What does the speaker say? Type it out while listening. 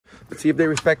Let's see if they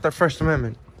respect our First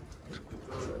Amendment.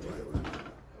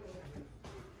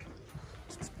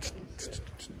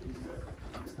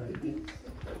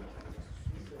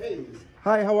 Hey.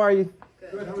 Hi, how are you?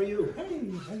 Good, how are you?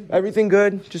 Everything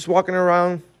good? Just walking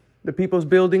around the People's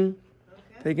Building,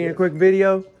 taking a quick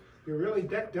video. You're really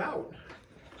decked out.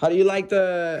 How do you like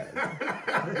the...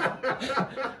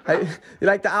 You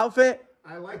like the outfit?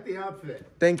 I like the outfit.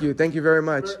 Thank you very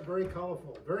much. Very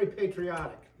colorful, very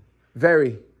patriotic.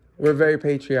 Very. We're very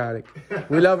patriotic.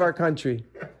 We love our country.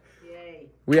 Yay.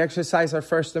 We exercise our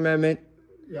First Amendment,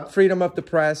 freedom of the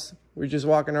press. We're just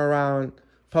walking around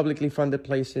publicly funded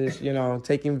places, you know,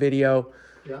 taking video,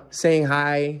 saying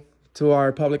hi to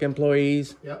our public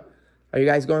employees. Are you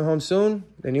guys going home soon?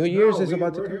 The New Year's is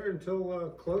about to come. We're here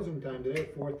until closing time today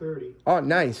at 4:30. Oh,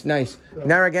 nice, nice. So,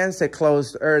 Narragansett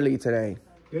closed early today.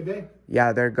 Did they?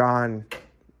 Yeah, they're gone.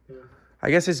 Yeah. I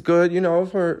guess it's good, you know,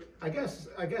 for... I guess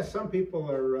some people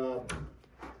are...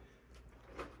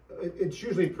 it's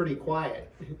usually pretty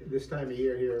quiet this time of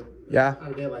year here. Yeah.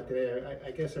 On a day like today.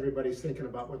 I guess everybody's thinking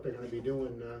about what they're going to be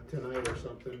doing tonight or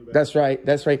something. But that's right,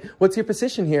 that's right. What's your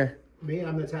position here? Me,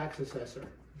 I'm the tax assessor.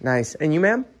 Nice. And you,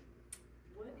 ma'am?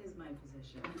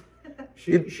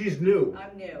 She's new.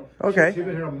 I'm new. Okay. She's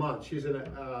been here a month. She's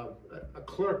a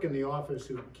clerk in the office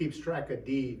who keeps track of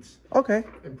deeds. Okay.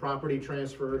 And property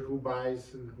transfer, who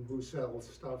buys and who sells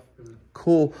stuff. And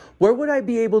cool. Where would I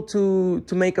be able to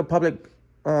make a public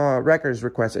records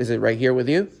request? Is it right here with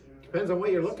you? Depends on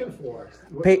what you're looking for.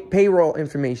 Payroll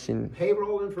information.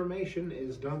 Payroll information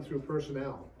is done through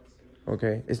personnel.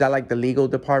 Okay. Is that like the legal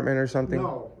department or something?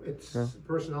 No, it's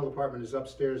personnel department is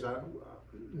upstairs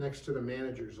next to the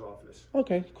manager's office.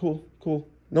 Okay, cool, cool.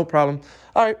 No problem.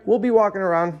 All right, we'll be walking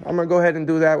around. I'm going to go ahead and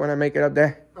do that when I make it up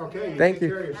there. Okay, thank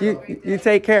you. You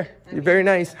take care. You're very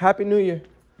nice. Happy New Year.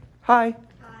 Hi.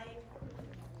 Hi.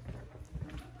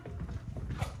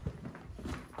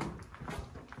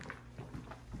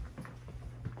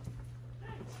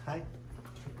 Hi.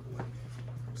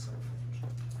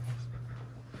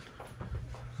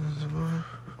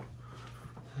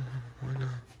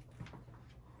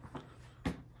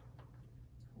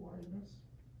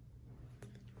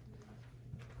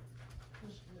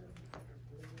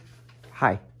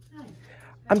 Hi.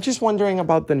 I'm just wondering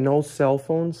about the no cell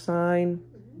phone sign.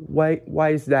 Why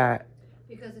is that?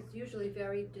 Because it's usually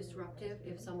very disruptive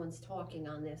if someone's talking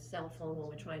on their cell phone when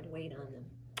we're trying to wait on them.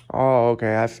 Oh,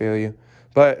 okay, I feel you.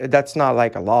 But that's not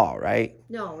like a law, right?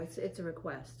 No, it's a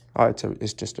request. Oh,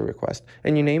 it's just a request.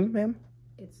 And your name, ma'am?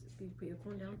 Will you put your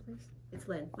phone down, please? It's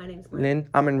Lynn. My name's Lynn. Lynn,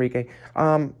 I'm Enrique.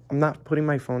 I'm not putting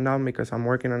my phone down because I'm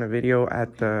working on a video at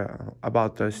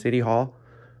about the city hall.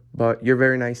 But you're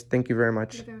very nice. Thank you very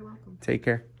much. You're very welcome. Take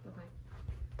care. Bye-bye.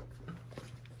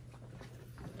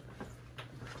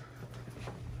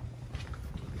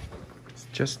 It's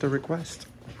just a request.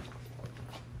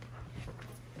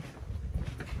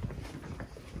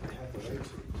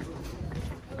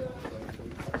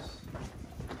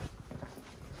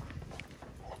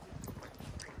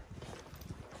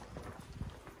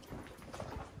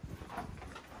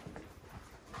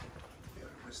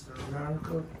 Mr.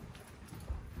 America.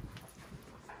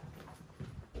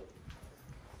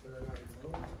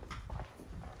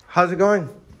 How's it going?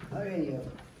 How are you?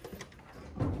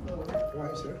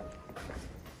 Why, sir?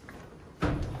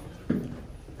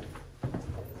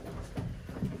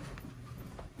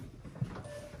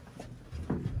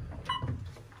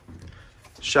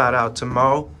 Shout out to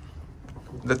Mo,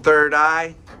 the third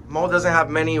eye. Mo doesn't have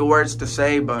many words to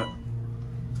say, but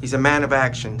he's a man of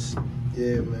actions.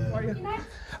 Yeah, man.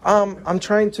 I'm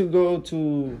trying to go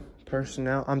to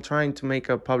personnel. I'm trying to make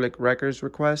a public records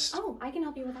request. Oh, I can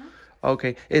help you with that.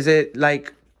 Okay. Is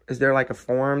there like a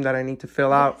form that I need to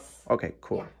fill out? Okay,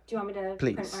 cool. Yeah. Do you want me to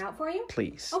Please. print one out for you?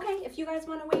 Please. Okay, if you guys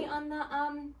want to wait on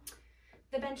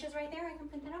the benches right there, I can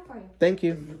print that out for you. Thank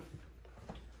you.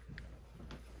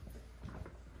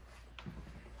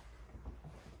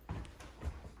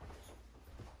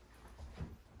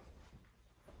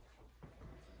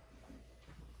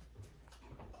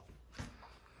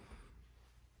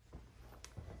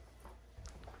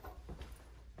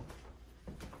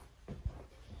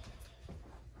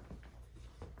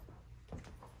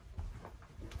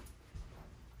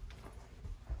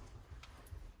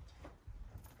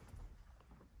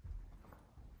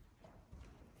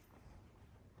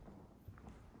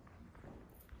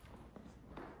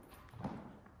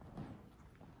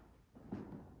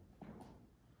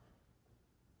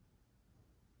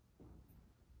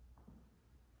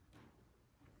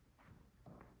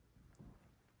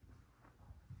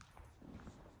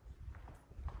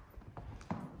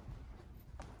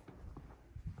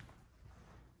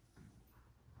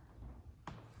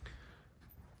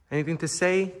 Anything to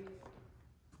say,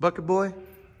 Bucket Boy?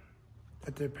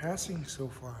 That they're passing so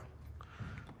far.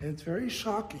 And it's very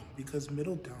shocking because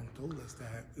Middletown told us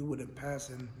that we wouldn't pass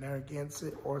in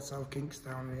Narragansett or South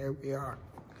Kingstown, and here we are.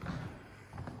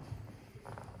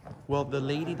 Well, the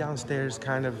lady downstairs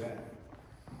kind of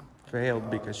failed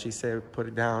because she said put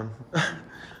it down.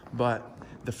 But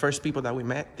the first people that we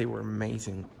met, they were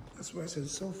amazing. That's why I said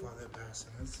so far they're passing.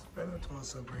 It's been a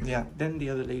toss-up right Yeah, then the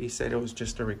other lady said it was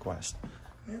just a request.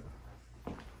 Yeah.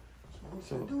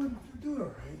 So you're doing all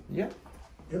right. Yeah.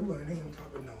 You're learning on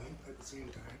top of knowing at the same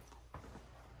time.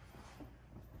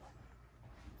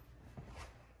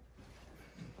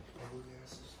 Oh,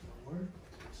 yes, it's the word.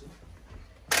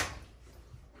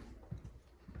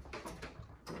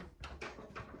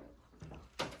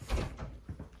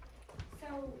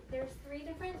 So there's 3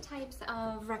 different types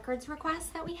of records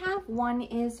requests that we have. One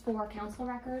is for council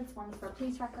records, one's for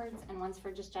police records, and one's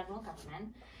for just general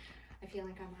government. I feel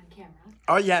like I'm on camera.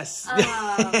 Oh, yes.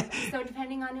 So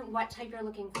depending on what type you're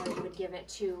looking for, you would give it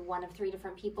to one of 3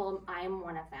 different people. I'm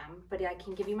one of them, but I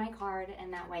can give you my card,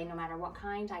 and that way, no matter what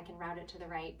kind, I can route it to the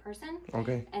right person.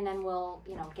 Okay. And then we'll,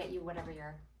 get you whatever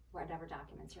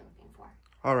documents you're looking for.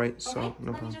 All right, so Okay,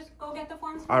 no let problem. me just go get the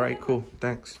forms. All right, cool.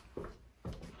 Thanks.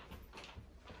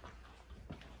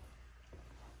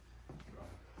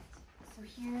 So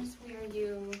here's where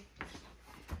you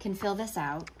can fill this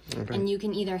out, Okay. and you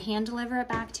can either hand deliver it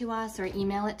back to us or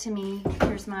email it to me.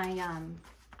 Here's my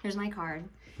card.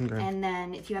 Okay. And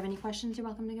then if you have any questions, you're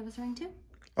welcome to give us a ring too.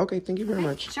 Okay, thank you very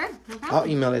much. Sure, no I'll problem.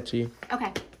 email it to you.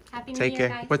 Okay. Happy New Take Year,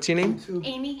 care. guys. What's your name?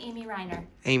 Amy Reiner.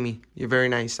 Amy. You're very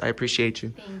nice. I appreciate you.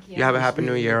 Thank you. You have a happy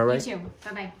new year, all right? You too.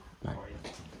 Bye-bye. Bye.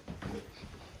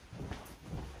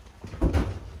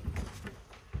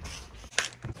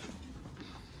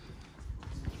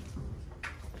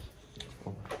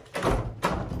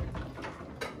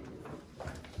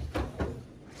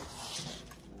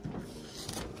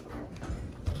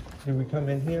 Did we come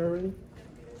in here already?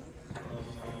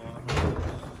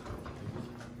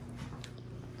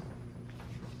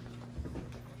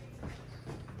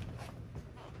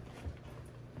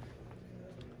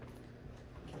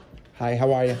 Hi,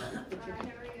 how are you?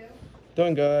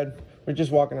 Doing good. We're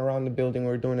just walking around the building.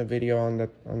 We're doing a video on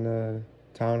the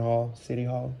town hall, city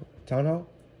hall, town hall?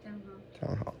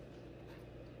 Town hall.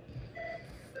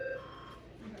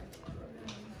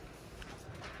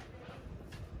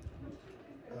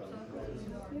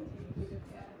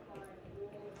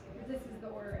 This is the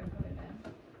order I put it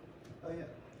in. Oh, yeah.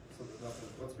 So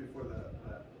what's before that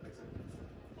exit?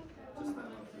 Just that one?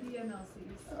 The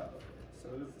MLCs. Oh, so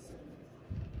it is the same.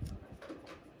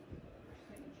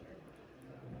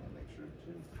 Make sure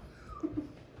too.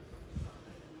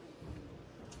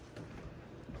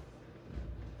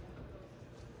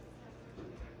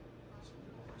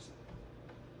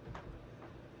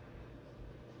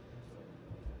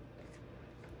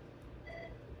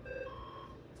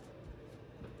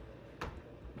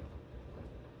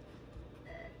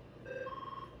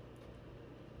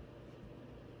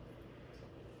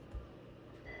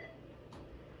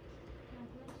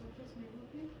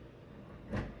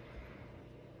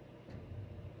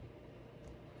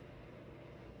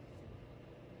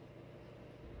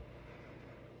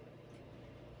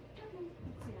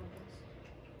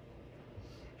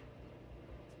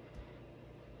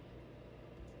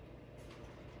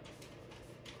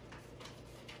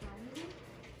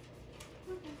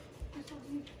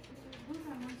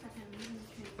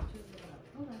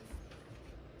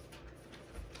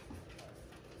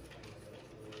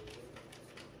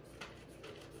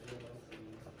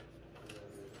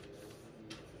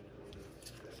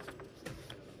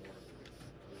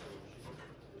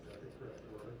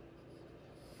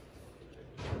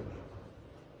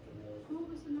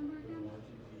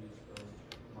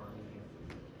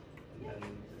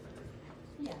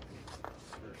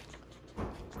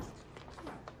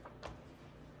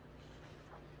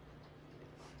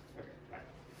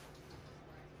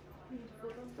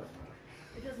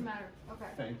 It doesn't matter. Okay.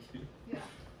 Thank you. Yeah.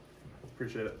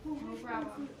 Appreciate it. No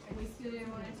problem. We still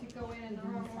didn't want it to go in the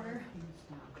wrong order.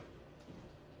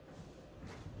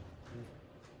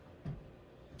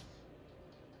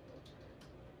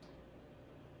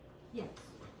 Yes.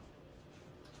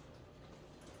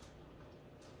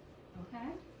 Okay.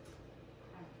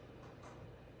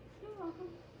 You're welcome.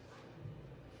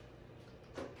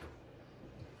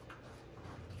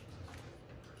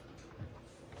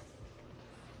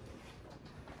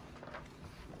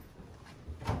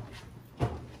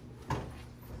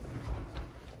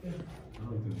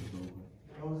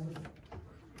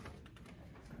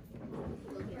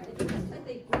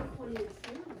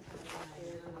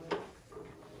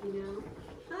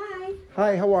 Hi.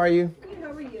 Hi, how are you? Good,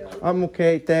 how are you? I'm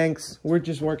okay, thanks. We're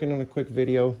just working on a quick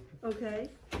video. Okay.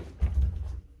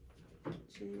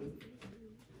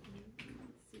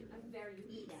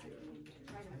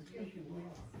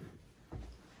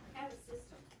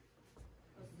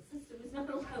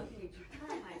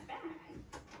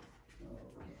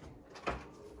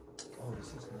 Oh, this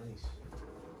is nice.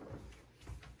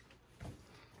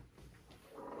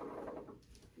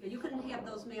 You couldn't have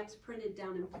those maps printed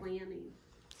down in planning.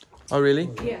 Oh, really?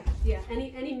 Yeah.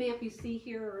 Any map you see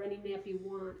here or any map you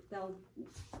want, they'll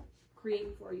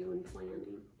create for you in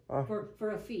planning. Oh.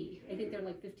 For a fee. I think they're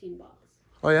like $15.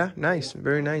 Oh, yeah? Nice.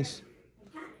 Very nice.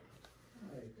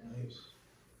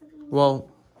 Well,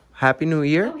 Happy New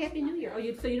Year. Oh, Happy New Year. Oh,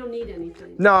 so you don't need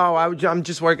anything? No, I'm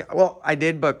just working. Well, I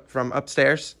did, but from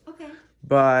upstairs. Okay.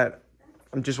 But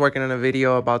I'm just working on a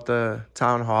video about the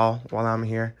town hall while I'm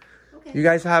here. Okay. You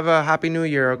guys have a Happy New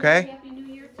Year, okay? Happy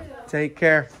New Year too. Take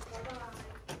care.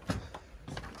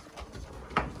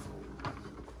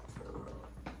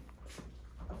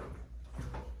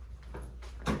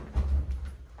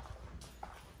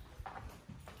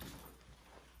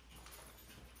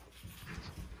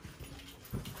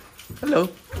 Hello.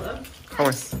 Hello. How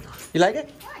are you? You like it?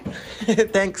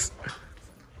 Thanks.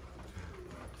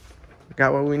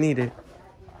 Got what we needed.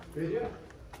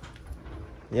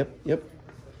 Yep.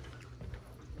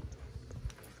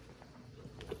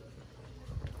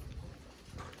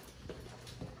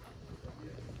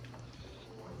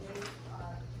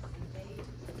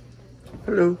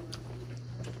 Hello.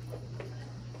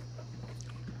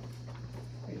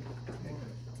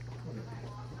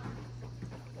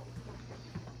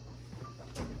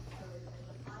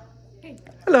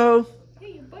 Hello.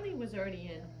 Hey, your buddy was already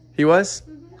in. He was?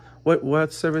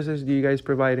 What services do you guys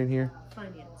provide in here?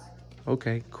 Finance.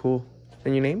 Okay, cool.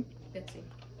 And your name? Betsy.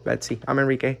 Betsy. I'm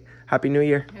Enrique. Happy New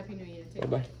Year. Happy New Year. Take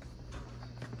Bye-bye. care.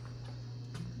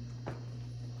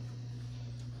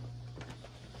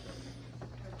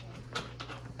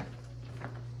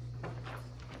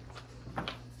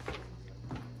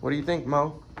 What do you think,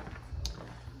 Mo?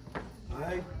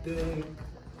 I think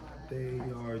they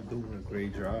are doing a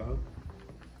great job.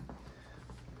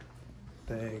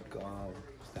 I think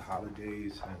it's the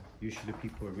holidays and usually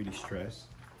people are really stressed.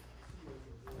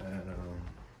 And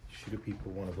usually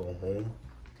people want to go home.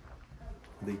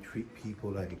 They treat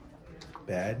people like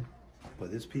bad,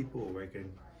 but these people are working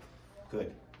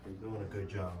good. They're doing a good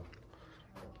job.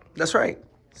 That's right.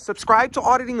 Subscribe to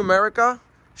Auditing America.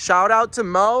 Shout out to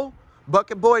Mo,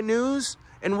 Bucket Boy News,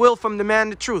 and Will from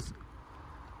Demand the Truth.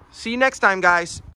 See you next time, guys.